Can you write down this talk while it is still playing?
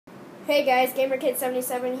Hey guys,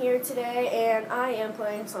 GamerKid77 here today, and I am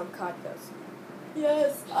playing some COD Ghosts.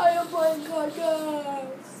 Yes, I am playing COD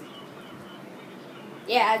Ghosts.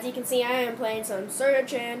 Yeah, as you can see, I am playing some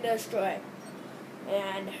Search and Destroy.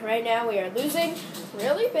 And right now we are losing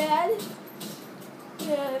really bad.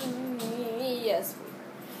 Yes.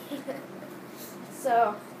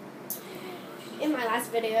 So, in my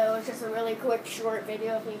last video, it was just a really quick, short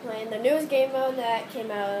video of me playing the newest game mode that came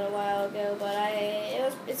out a while ago, but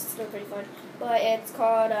it's still pretty fun. But it's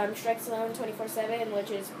called Strike Zone 24/7, which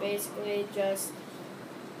is basically just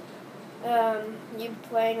you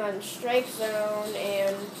playing on Strike Zone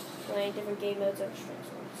and playing different game modes on Strike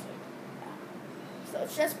Zone. So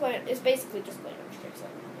it's basically just playing on Strike Zone.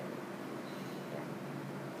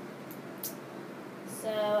 Yeah. So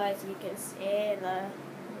as you can see in the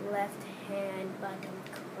left-hand bottom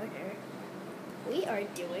corner, we are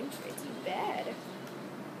doing pretty bad.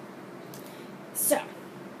 So,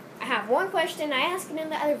 I have one question I asked in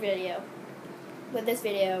the other video. But this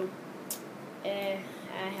video, I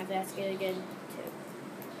have to ask it again too.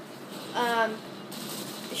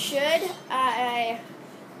 Should I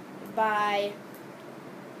buy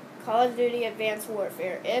Call of Duty Advanced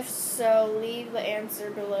Warfare? If so, leave the answer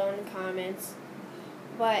below in the comments.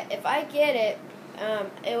 But if I get it,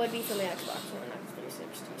 it would be for my Xbox One, not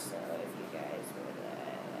 360. So if you guys would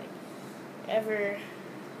ever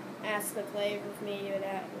ask to play with me, you would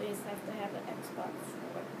at least have to have an Xbox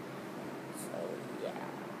One. So yeah,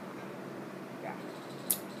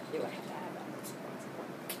 you would have to have an Xbox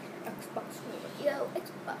One. Xbox One, yo,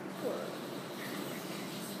 Xbox One.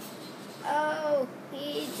 Oh,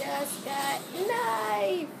 he just got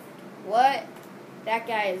knifed. What? That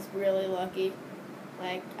guy is really lucky.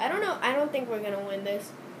 Like, I don't know, I don't think we're gonna win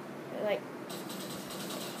this. Like,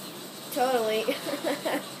 totally.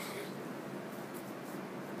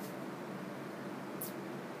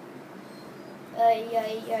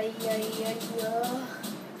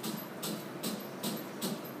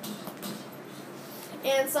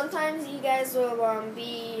 And sometimes you guys will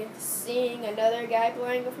be seeing another guy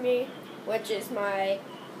playing with me, which is my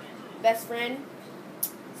best friend.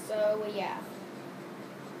 So, yeah.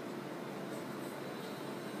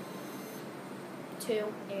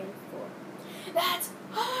 2 and 4. That's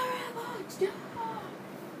horrible! Stop!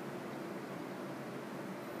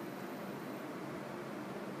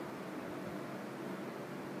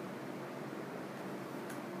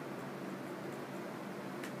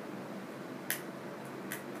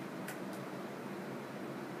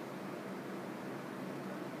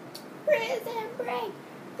 Prison break!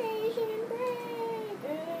 Prison break!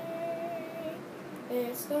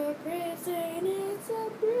 It's the prison, it's a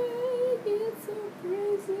break, it's a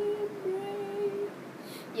prison break.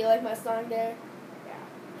 You like my song there?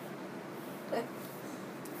 Yeah.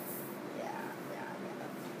 Yeah.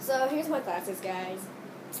 So here's my classes, guys.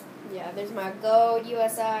 Yeah, there's my gold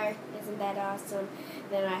USR. Isn't that awesome?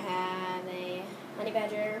 Then I have a Honey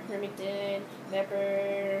Badger, Remington,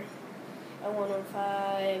 Pepper, a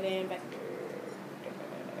 115, and Vector.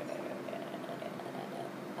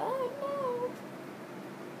 Oh no.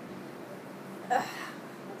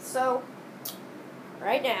 So,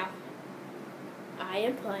 right now, I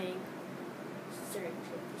am playing Search and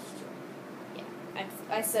Destroy. Yeah,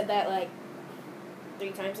 I said that like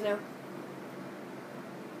 3 times now.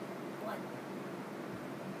 What?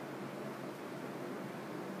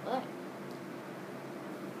 What?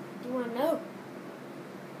 Do you want to know?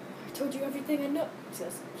 I told you everything I know.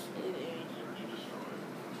 Just kidding.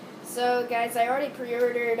 So, guys, I already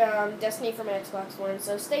pre-ordered Destiny for my Xbox One,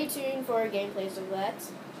 so stay tuned for gameplays of that.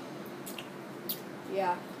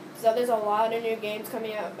 Yeah. So there's a lot of new games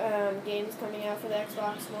coming out for the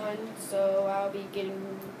Xbox One, so I'll be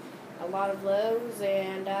getting a lot of those,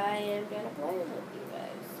 and I am gonna play them with you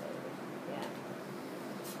guys. So, yeah.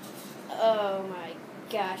 Oh my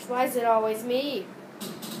gosh, why is it always me?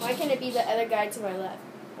 Why can't it be the other guy to my left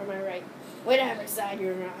or my right? Whatever side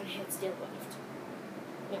you're on, it's still left.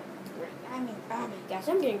 No, right. I mean, oh my gosh,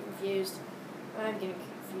 I'm getting confused. I'm getting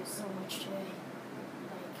confused so much today.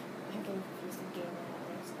 Like, I'm getting confused in game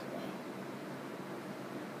analytics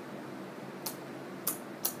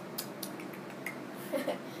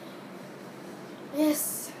today.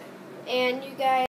 Yes, and you guys.